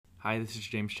Hi, this is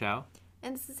James Chow,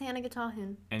 And this is Hannah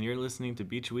Gatahun. and you're listening to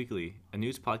Beach Weekly, a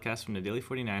news podcast from the Daily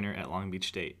 49er at Long Beach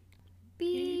State.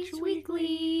 Beach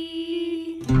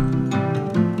Weekly!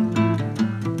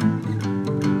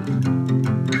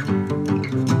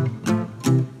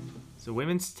 So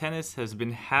women's tennis has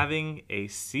been having a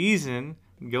season.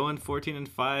 Going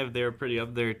 14-5, they're pretty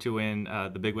up there to win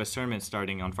the Big West Tournament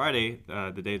starting on Friday,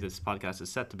 the day this podcast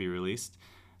is set to be released.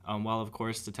 While, of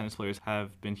course, the tennis players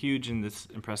have been huge in this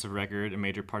impressive record, a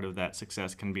major part of that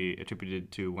success can be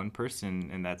attributed to one person,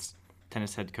 and that's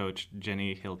tennis head coach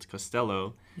Jenny Hilt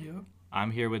Costello. Yep.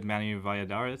 I'm here with Manny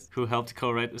Valladares, who helped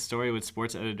co-write the story with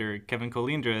sports editor Kevin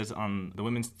Colindres on the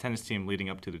women's tennis team leading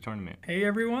up to the tournament. Hey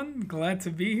everyone, glad to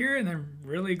be here, and I'm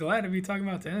really glad to be talking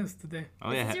about tennis today. Oh,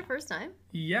 This yeah. is your first time?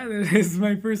 Yeah, this is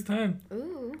my first time.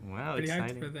 Ooh. Wow, Pretty hyped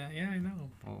exciting. for that. Yeah, I know.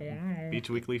 Well, Wow. Beach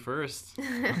Weekly first. All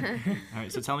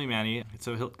right, so tell me, Manny.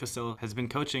 So Hilt Costello has been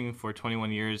coaching for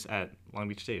 21 years at Long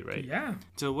Beach State, right? Yeah.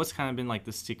 So what's kind of been like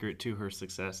the secret to her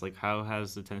success? Like, how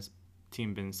has the tennis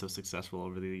team been so successful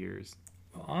over the years?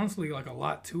 Well, honestly, like a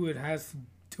lot to it has to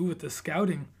do with the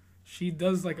scouting. She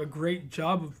does like a great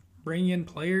job of bringing in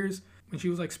players. When she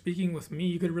was like speaking with me,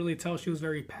 you could really tell she was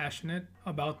very passionate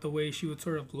about the way she would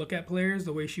sort of look at players,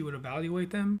 the way she would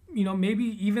evaluate them. You know, maybe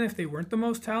even if they weren't the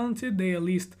most talented, they at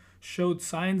least showed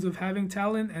signs of having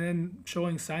talent and then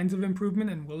showing signs of improvement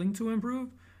and willing to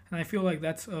improve. And I feel like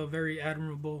that's a very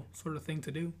admirable sort of thing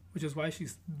to do, which is why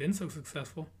she's been so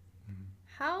successful.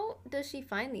 How does she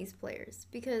find these players?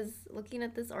 Because looking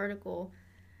at this article,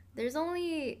 there's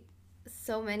only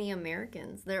so many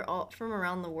Americans. They're all from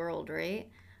around the world, right?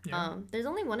 Yeah. There's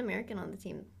only one American on the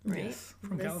team, right? Yes,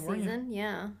 from this California. season,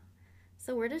 yeah.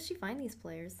 So where does she find these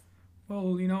players?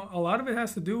 Well, you know, a lot of it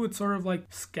has to do with sort of like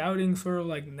scouting, sort of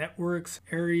like networks,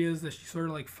 areas that she sort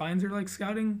of like finds her like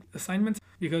scouting assignments,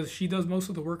 because she does most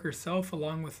of the work herself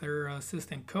along with her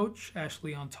assistant coach,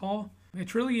 Ashley Ontal.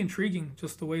 It's really intriguing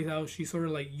just the way how she sort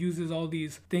of like uses all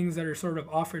these things that are sort of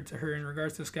offered to her in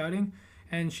regards to scouting.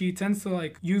 And she tends to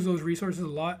like use those resources a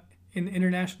lot in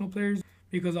international players,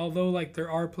 because although like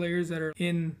there are players that are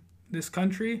in this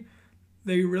country,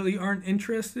 they really aren't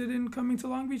interested in coming to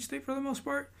Long Beach State for the most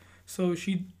part. So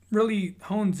she really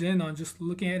hones in on just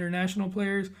looking at international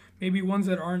players, maybe ones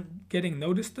that aren't getting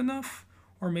noticed enough,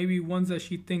 or maybe ones that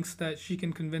she thinks that she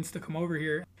can convince to come over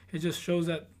here. It just shows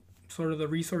that sort of the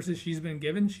resources she's been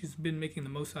given, she's been making the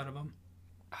most out of them.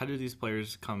 How do these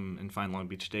players come and find Long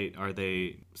Beach State? Are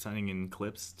they sending in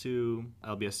clips to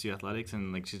LBSU Athletics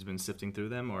and like she's been sifting through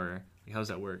them, or how does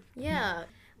that work? Yeah.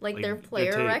 Like Like their their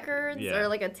player tape, records yeah. or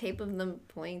like a tape of them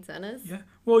playing tennis? Yeah.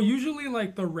 Well, usually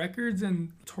like the records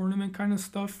and tournament kind of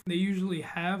stuff, they usually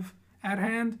have at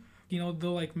hand. You know,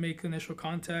 they'll like make initial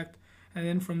contact, and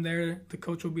then from there the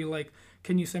coach will be like,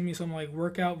 can you send me some like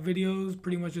workout videos,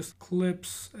 pretty much just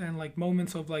clips and like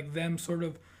moments of like them sort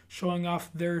of showing off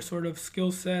their sort of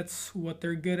skill sets, what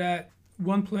they're good at.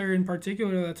 One player in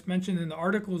particular that's mentioned in the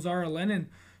article, Zara Lennon,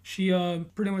 she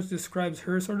pretty much describes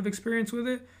her sort of experience with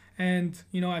it. And,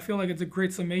 you know, I feel like it's a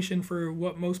great summation for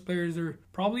what most players are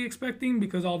probably expecting,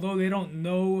 because although they don't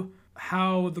know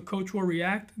how the coach will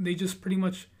react, they just pretty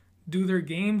much do their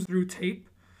games through tape.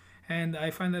 And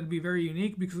I find that to be very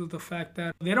unique because of the fact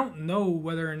that they don't know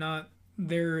whether or not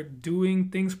they're doing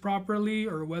things properly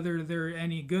or whether they're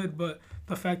any good. But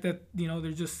the fact that, you know,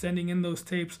 they're just sending in those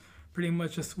tapes pretty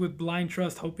much just with blind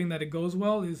trust, hoping that it goes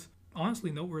well, is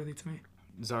honestly noteworthy to me.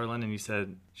 Zara Lennon, you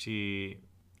said she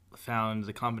found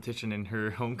the competition in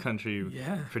her home country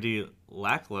Yeah. pretty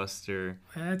lackluster.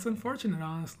 It's unfortunate,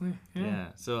 honestly. Yeah.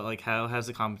 So, like, how has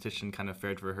the competition kind of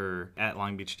fared for her at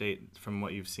Long Beach State from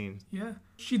what you've seen? Yeah.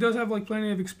 She does have like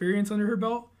plenty of experience under her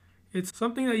belt. It's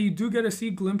something that you do get to see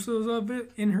glimpses of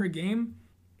it in her game.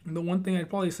 And the one thing I'd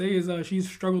probably say is she's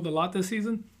struggled a lot this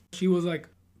season. She was like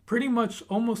pretty much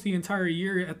almost the entire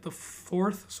year at the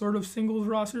fourth sort of singles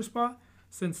roster spot,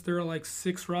 since there are like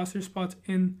 6 roster spots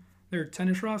in their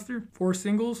tennis roster, 4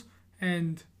 singles.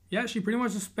 And yeah, she pretty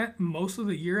much just spent most of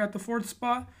the year at the 4th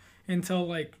spot until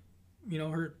like, you know,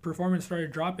 her performance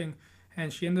started dropping.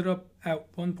 And she ended up at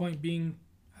one point being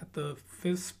at the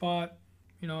 5th spot.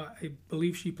 You know, I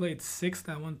believe she played 6th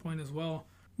at one point as well.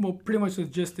 Well, pretty much the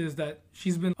gist is that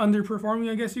she's been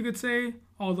underperforming, I guess you could say.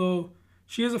 Although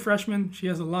she is a freshman, she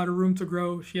has a lot of room to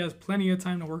grow. She has plenty of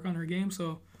time to work on her game,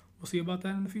 so we'll see about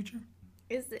that in the future.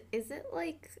 Is it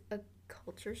like a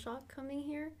culture shock coming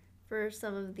here for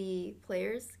some of the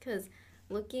players? Because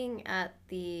looking at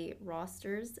the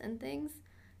rosters and things,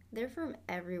 they're from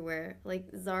everywhere. Like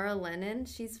Zara Lennon,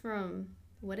 she's from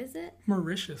What is it?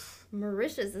 Mauritius.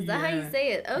 Mauritius. Is that how you Yeah.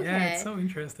 say it? Okay. Yeah, it's so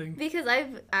interesting. Because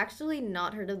I've actually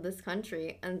not heard of this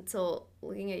country until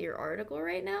looking at your article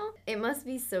right now. It must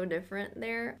be so different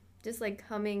there. Just like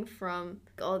coming from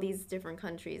all these different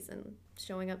countries and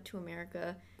showing up to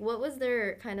America. What was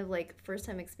their kind of like first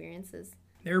time experiences?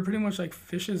 They were pretty much like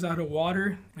fishes out of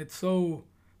water. It's so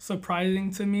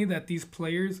surprising to me that these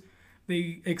players,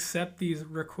 they accept these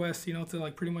requests, to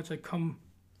like pretty much like come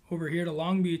over here to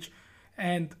Long Beach.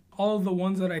 And all of the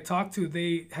ones that I talked to,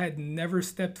 they had never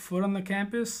stepped foot on the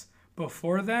campus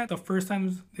before that. The first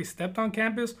time they stepped on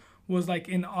campus was like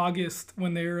in August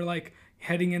when they were like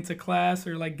heading into class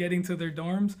or like getting to their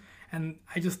dorms. And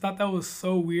I just thought that was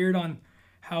so weird on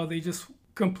how they just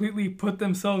completely put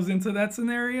themselves into that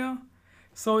scenario.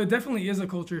 So it definitely is a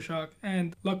culture shock.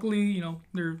 And luckily,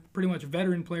 they're pretty much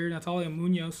veteran player, Natalia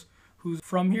Munoz, who's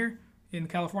from here in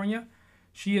California.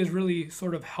 She has really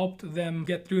sort of helped them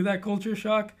get through that culture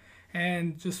shock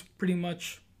and just pretty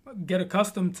much get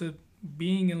accustomed to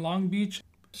being in Long Beach.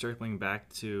 Circling back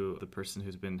to the person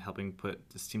who's been helping put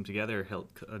this team together,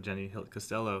 Jenny Hilt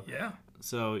Costello. Yeah.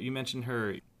 So you mentioned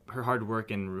her hard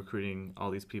work in recruiting all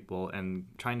these people and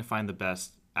trying to find the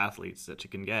best athletes that she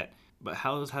can get. But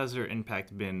how has her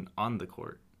impact been on the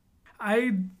court?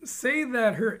 I'd say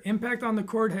that her impact on the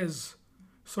court has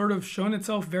sort of shown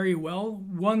itself very well.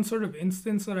 One sort of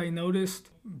instance that I noticed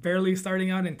barely starting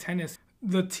out in tennis,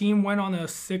 the team went on a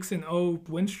 6-0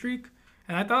 win streak,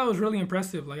 and I thought it was really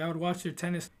impressive. Like, I would watch their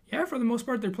tennis. Yeah, for the most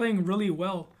part, they're playing really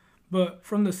well. But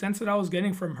from the sense that I was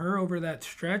getting from her over that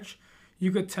stretch,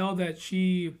 you could tell that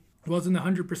she wasn't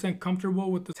 100%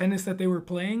 comfortable with the tennis that they were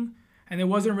playing. And it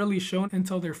wasn't really shown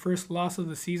until their first loss of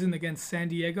the season against San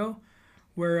Diego,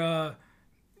 where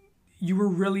you were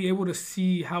really able to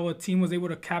see how a team was able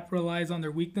to capitalize on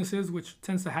their weaknesses, which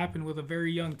tends to happen with a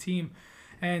very young team.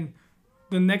 And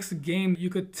the next game, you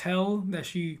could tell that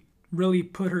she really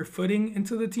put her footing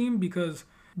into the team because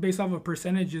based off of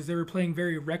percentages, they were playing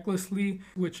very recklessly,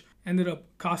 which ended up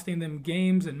costing them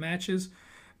games and matches.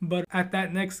 But at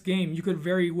that next game, you could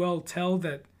very well tell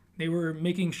that they were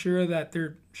making sure that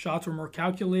their shots were more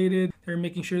calculated. They were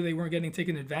making sure they weren't getting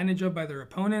taken advantage of by their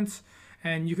opponents.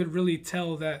 And you could really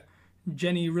tell that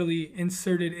Jenny really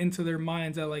inserted into their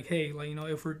minds that like, hey, like,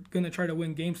 if we're going to try to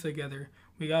win games together,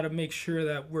 we got to make sure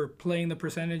that we're playing the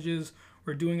percentages.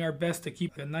 We're doing our best to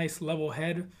keep a nice level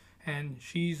head. And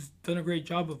she's done a great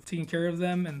job of taking care of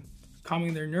them and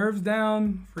calming their nerves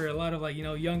down for a lot of like,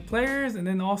 young players, and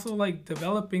then also like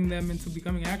developing them into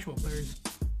becoming actual players.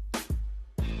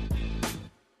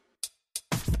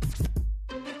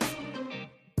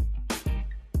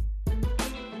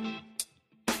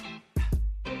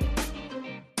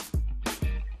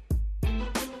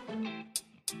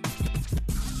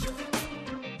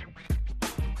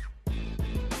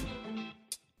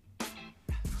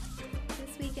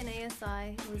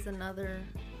 ASI was another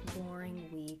boring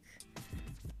week.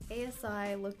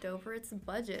 ASI looked over its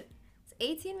budget.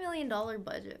 It's $18 million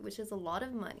budget, which is a lot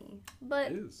of money.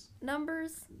 But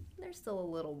numbers, they're still a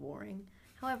little boring.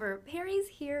 However, Perry's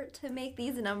here to make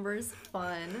these numbers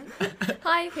fun.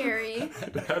 Hi, Perry.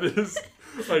 That is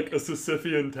like a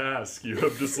Sisyphean task you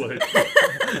have just like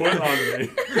put on me.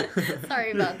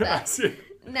 Sorry about that.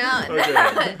 Now,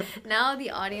 Okay. now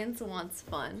the audience wants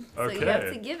fun. So you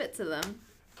have to give it to them.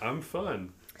 I'm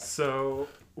fun. So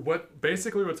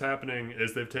what's happening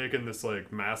is they've taken this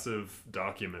like massive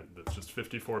document that's just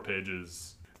 54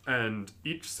 pages, and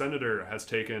each senator has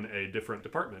taken a different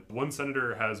department. One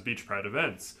senator has Beach Pride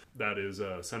events. That is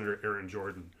Senator Aaron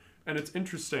Jordan. And it's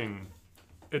interesting.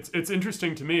 It's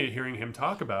interesting to me hearing him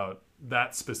talk about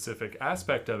that specific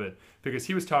aspect of it, because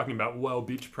he was talking about, well,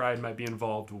 Beach Pride might be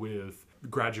involved with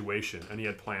graduation, and he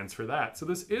had plans for that. So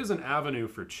this is an avenue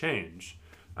for change.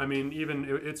 I mean,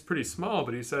 it's pretty small,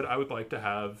 but he said, I would like to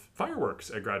have fireworks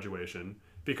at graduation,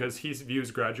 because he views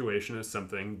graduation as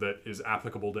something that is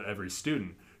applicable to every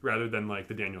student, rather than like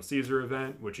the Daniel Caesar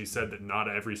event, which he said that not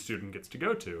every student gets to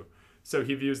go to. So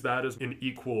he views that as an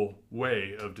equal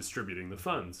way of distributing the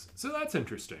funds. So that's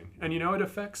interesting. And, it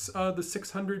affects the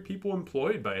 600 people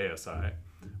employed by ASI,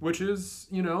 which is,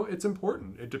 it's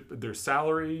important. Their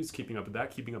salaries, keeping up with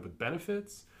that, keeping up with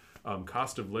benefits,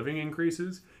 cost of living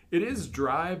increases. It is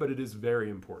dry, but it is very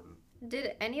important.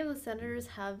 Did any of the senators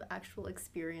have actual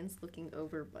experience looking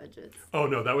over budgets? Oh,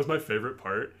 no, that was my favorite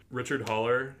part. Richard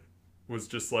Holler was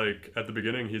just like, at the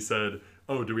beginning, he said,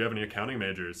 oh, do we have any accounting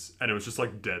majors? And it was just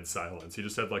like dead silence. He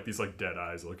just had like these like dead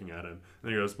eyes looking at him.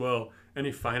 And he goes, well,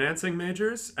 any financing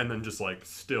majors? And then just like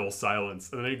still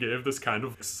silence. And then he gave this kind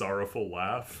of sorrowful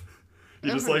laugh. He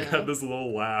just like had this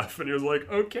little laugh. And he was like,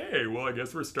 okay, well, I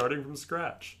guess we're starting from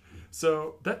scratch.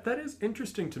 So that is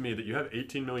interesting to me that you have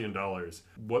 $18 million.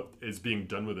 What is being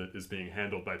done with it is being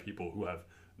handled by people who have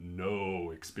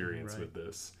no experience with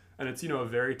this. And it's, a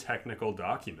very technical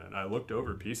document. I looked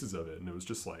over pieces of it and it was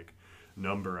just like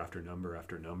number after number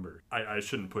after number. I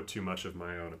shouldn't put too much of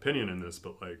my own opinion in this,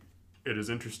 but like it is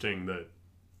interesting that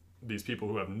these people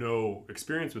who have no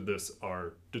experience with this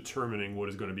are determining what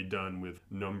is going to be done with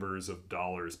numbers of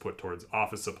dollars put towards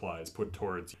office supplies, put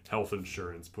towards health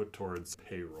insurance, put towards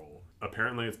payroll.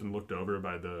 Apparently it's been looked over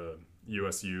by the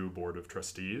USU Board of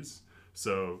Trustees,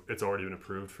 so it's already been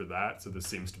approved for that. So this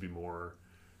seems to be more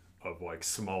of like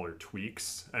smaller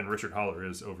tweaks, and Richard Holler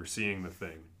is overseeing the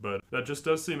thing, but that just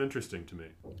does seem interesting to me.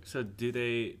 So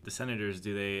the senators,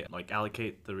 do they like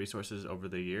allocate the resources over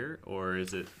the year, or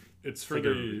is it? It's for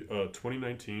the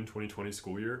 2019-2020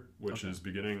 school year, which is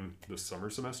beginning this summer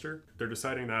semester. They're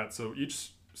deciding that. So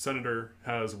each senator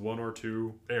has one or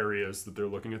two areas that they're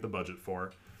looking at the budget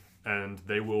for, and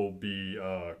they will be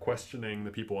questioning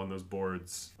the people on those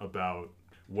boards about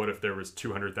what if there was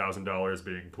 $200,000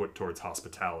 being put towards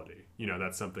hospitality.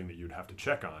 That's something that you'd have to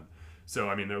check on. So,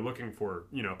 I mean, they're looking for,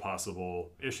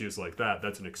 possible issues like that.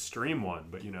 That's an extreme one,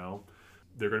 but,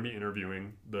 they're going to be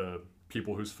interviewing the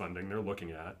people whose funding they're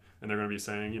looking at, and they're going to be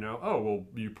saying, oh, well,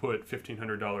 you put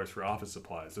 $1,500 for office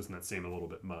supplies. Doesn't that seem a little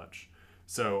bit much?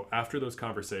 So after those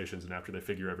conversations and after they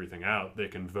figure everything out, they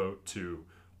can vote to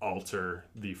alter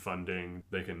the funding.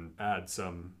 They can add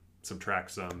some,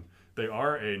 subtract some. They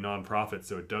are a nonprofit,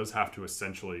 so it does have to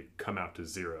essentially come out to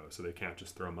zero, so they can't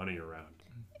just throw money around.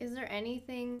 Is there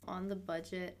anything on the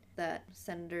budget that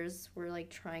senators were like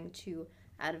trying to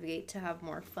advocate to have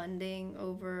more funding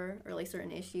over, or like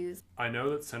certain issues? I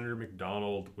know that Senator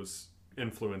McDonald was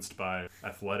influenced by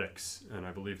athletics, and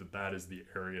I believe that is the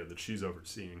area that she's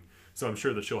overseeing. So I'm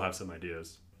sure that she'll have some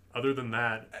ideas. Other than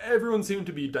that, everyone seemed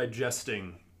to be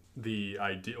digesting the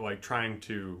idea, like trying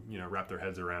to, wrap their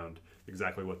heads around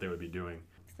exactly what they would be doing.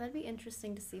 So that'd be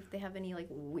interesting to see if they have any like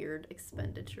weird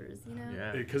expenditures,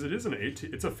 Yeah. Because it is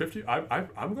it's a 50.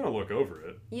 I'm gonna look over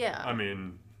it. Yeah. I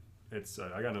mean, it's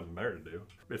I got nothing better to do.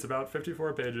 It's about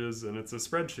 54 pages and it's a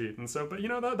spreadsheet, and so, but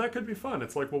that could be fun.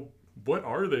 It's like, well, what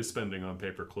are they spending on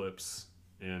paper clips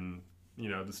in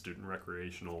the student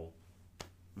recreational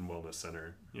and wellness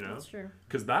center? That's true.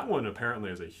 Because that one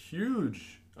apparently is a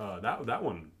huge. That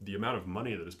one, the amount of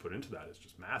money that is put into that is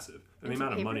just massive. And the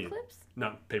amount of money, clips?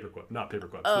 not paperclips,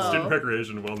 the Student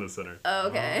Recreation and Wellness Center. Oh,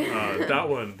 okay. That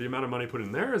one, the amount of money put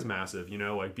in there is massive.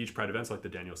 Like Beach Pride events, like the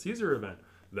Daniel Caesar event,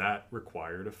 that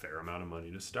required a fair amount of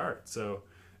money to start. So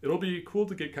it'll be cool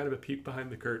to get kind of a peek behind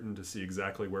the curtain to see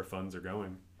exactly where funds are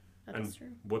going. That's true.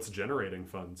 What's generating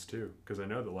funds too, because I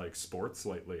know that like sports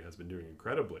lately has been doing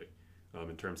incredibly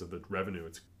in terms of the revenue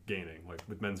it's gaining. Like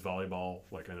with men's volleyball,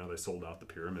 like I know they sold out the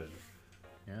Pyramid.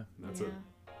 Yeah, that's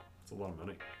a lot of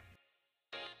money.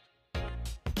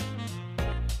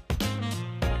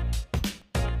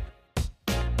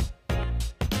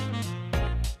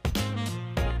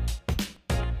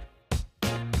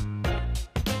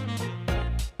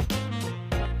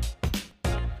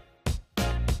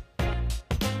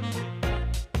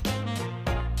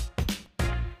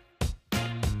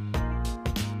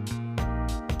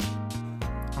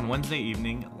 On Wednesday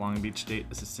evening, Long Beach State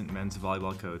assistant men's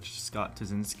volleyball coach Scott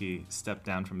Tuzinski stepped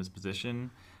down from his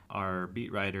position. Our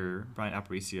beat writer, Brian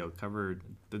Aparicio, covered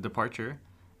the departure,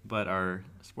 but our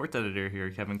sports editor here,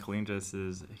 Kevin Kalinjas,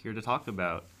 is here to talk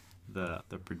about the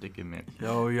predicament.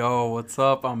 Yo, what's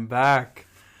up? I'm back.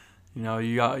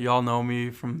 Y'all know me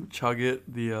from Chug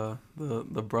It, the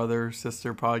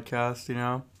brother-sister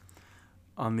podcast,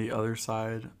 on the other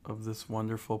side of this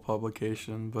wonderful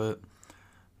publication, but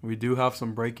we do have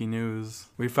some breaking news.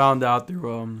 We found out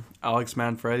through Alex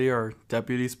Manfredi, our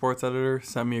deputy sports editor,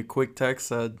 sent me a quick text,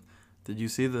 said, "Did you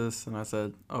see this?" And I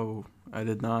said, "Oh, I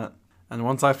did not." And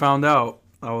once I found out,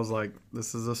 I was like,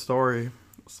 this is a story.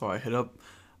 So I hit up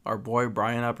our boy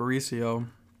Brian Aparicio,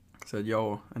 said,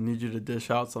 "Yo, I need you to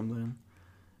dish out something."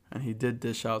 And he did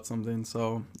dish out something,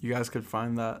 so you guys could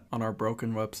find that on our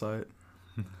broken website.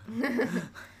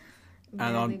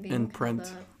 And in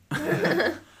print.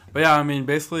 But yeah, I mean,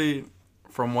 basically,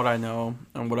 from what I know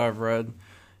and what I've read,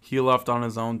 he left on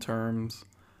his own terms.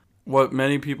 What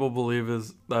many people believe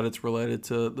is that it's related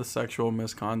to the sexual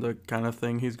misconduct kind of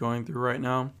thing he's going through right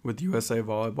now with USA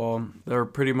Volleyball. They're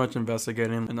pretty much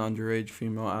investigating an underage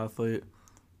female athlete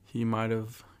he might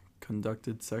have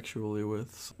conducted sexually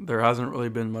with. There hasn't really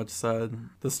been much said.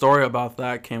 The story about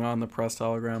that came out in the Press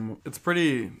Telegram. It's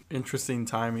pretty interesting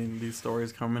timing, these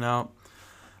stories coming out.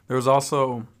 There was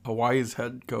also Hawaii's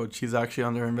head coach. He's actually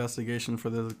under investigation for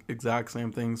the exact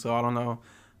same thing. So I don't know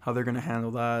how they're going to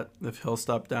handle that, if he'll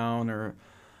step down or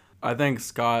I think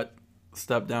Scott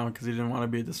stepped down because he didn't want to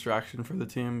be a distraction for the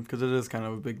team, because it is kind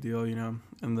of a big deal, you know,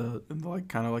 in the like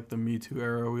kind of like the Me Too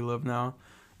era we live now.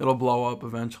 It'll blow up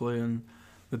eventually, and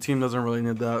the team doesn't really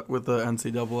need that with the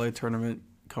NCAA tournament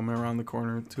coming around the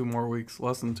corner. 2 more weeks,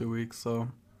 less than 2 weeks, so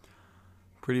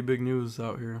pretty big news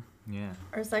out here. Yeah.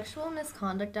 Are sexual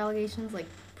misconduct allegations like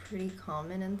pretty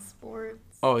common in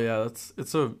sports? Oh yeah,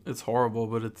 it's horrible,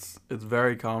 but it's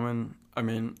very common. I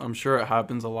mean, I'm sure it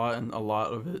happens a lot, and a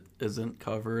lot of it isn't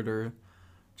covered, or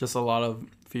just a lot of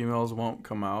females won't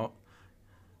come out,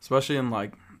 especially in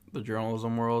like the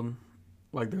journalism world.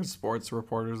 Like there's sports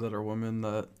reporters that are women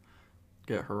that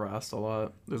get harassed a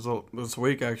lot. This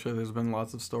week actually there's been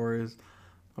lots of stories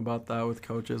about that with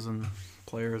coaches and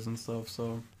players and stuff.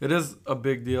 So it is a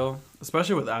big deal,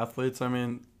 especially with athletes. I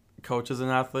mean, coaches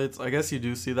and athletes, I guess you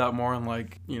do see that more in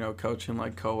like, you know, coaching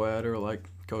like co-ed or like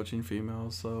coaching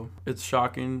females. So it's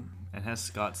shocking. And has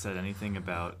Scott said anything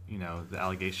about, you know, the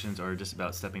allegations or just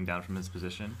about stepping down from his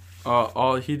position?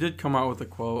 He did come out with a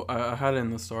quote. I had it in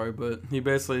the story, but he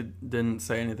basically didn't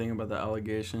say anything about the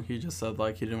allegation. He just said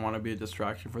like he didn't want to be a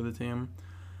distraction for the team.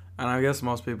 And I guess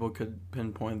most people could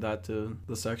pinpoint that to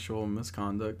the sexual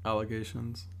misconduct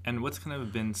allegations. And what's kind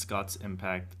of been Scott's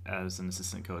impact as an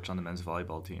assistant coach on the men's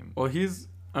volleyball team? Well,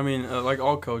 like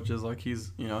all coaches, like he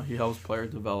helps player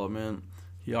development.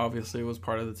 He obviously was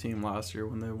part of the team last year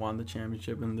when they won the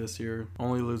championship, and this year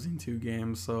only losing 2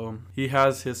 games. So he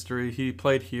has history. He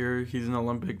played here. He's an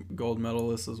Olympic gold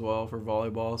medalist as well for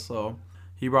volleyball. So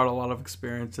he brought a lot of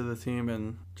experience to the team,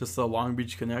 and just the Long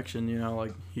Beach connection, you know,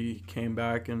 like he came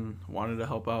back and wanted to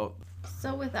help out.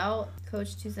 So without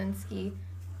Coach Tuzinski,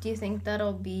 do you think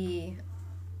that'll be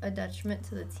a detriment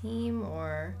to the team,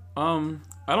 or? I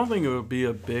don't think it would be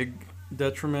a big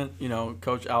detriment. You know,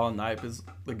 Coach Alan Knipe is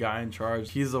the guy in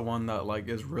charge. He's the one that like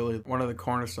is really one of the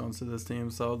cornerstones to this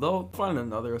team. So they'll find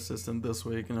another assistant this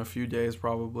week in a few days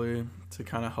probably to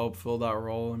kind of help fill that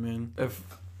role. I mean, if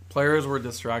players were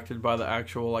distracted by the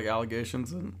actual like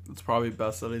allegations, then it's probably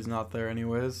best that he's not there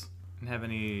anyways. And have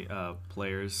any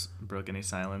players broke any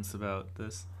silence about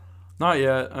this? Not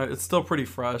yet. It's still pretty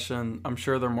fresh, and I'm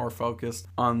sure they're more focused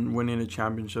on winning a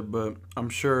championship, but I'm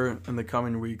sure in the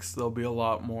coming weeks there'll be a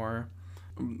lot more.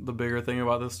 The bigger thing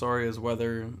about this story is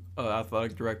whether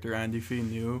athletic director Andy Fee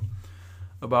knew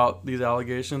about these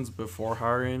allegations before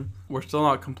hiring. We're still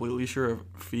not completely sure if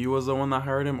Fee was the one that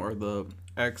hired him or the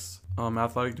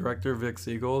ex-athletic director, Vic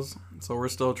Siegels. So we're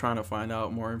still trying to find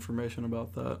out more information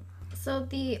about that. So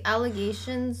the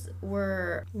allegations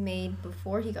were made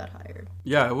before he got hired?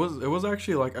 Yeah, it was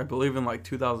actually like, I believe in like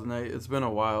 2008. It's been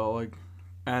a while, like,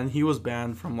 and he was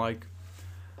banned from like,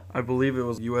 I believe it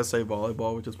was USA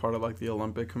Volleyball, which is part of like the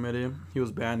Olympic Committee. He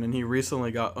was banned, and he recently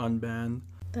got unbanned.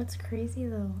 That's crazy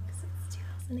though, because it's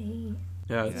 2008.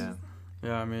 Yeah,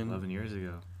 I mean, 11 years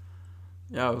ago.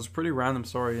 Yeah, it was a pretty random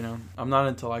story, you know. I'm not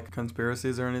into like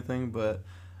conspiracies or anything, but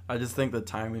I just think the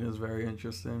timing is very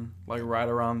interesting. Like right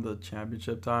around the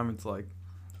championship time, it's like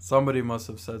somebody must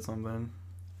have said something.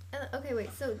 Okay,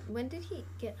 wait. So when did he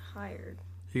get hired?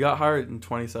 He got hired in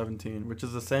 2017, which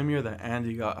is the same year that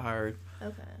Andy got hired.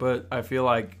 Okay. But I feel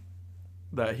like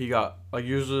that he got, like,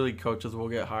 usually coaches will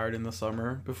get hired in the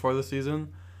summer before the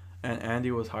season, and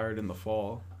Andy was hired in the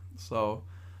fall. So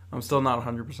I'm still not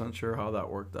 100% sure how that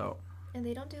worked out. And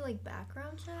they don't do like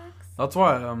background checks? That's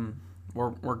why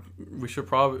we should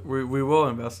probably we will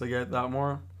investigate that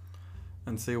more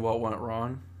and see what went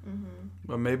wrong. Mm-hmm.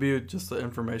 But maybe just the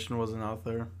information wasn't out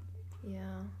there. Yeah.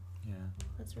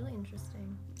 That's really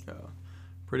interesting. Yeah.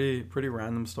 Pretty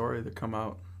random story to come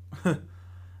out.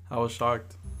 I was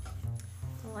shocked.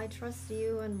 Well, I trust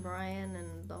you and Brian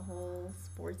and the whole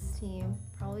sports team.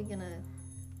 Probably gonna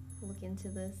look into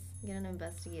this, get an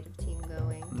investigative team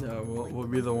going. Yeah, we'll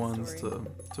be the ones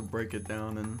to break it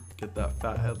down and get that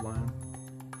fat headline.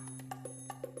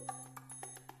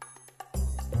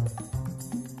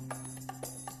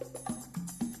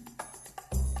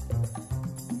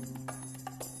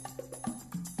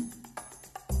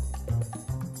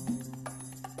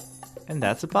 And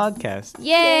that's a podcast.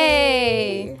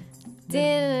 Yay!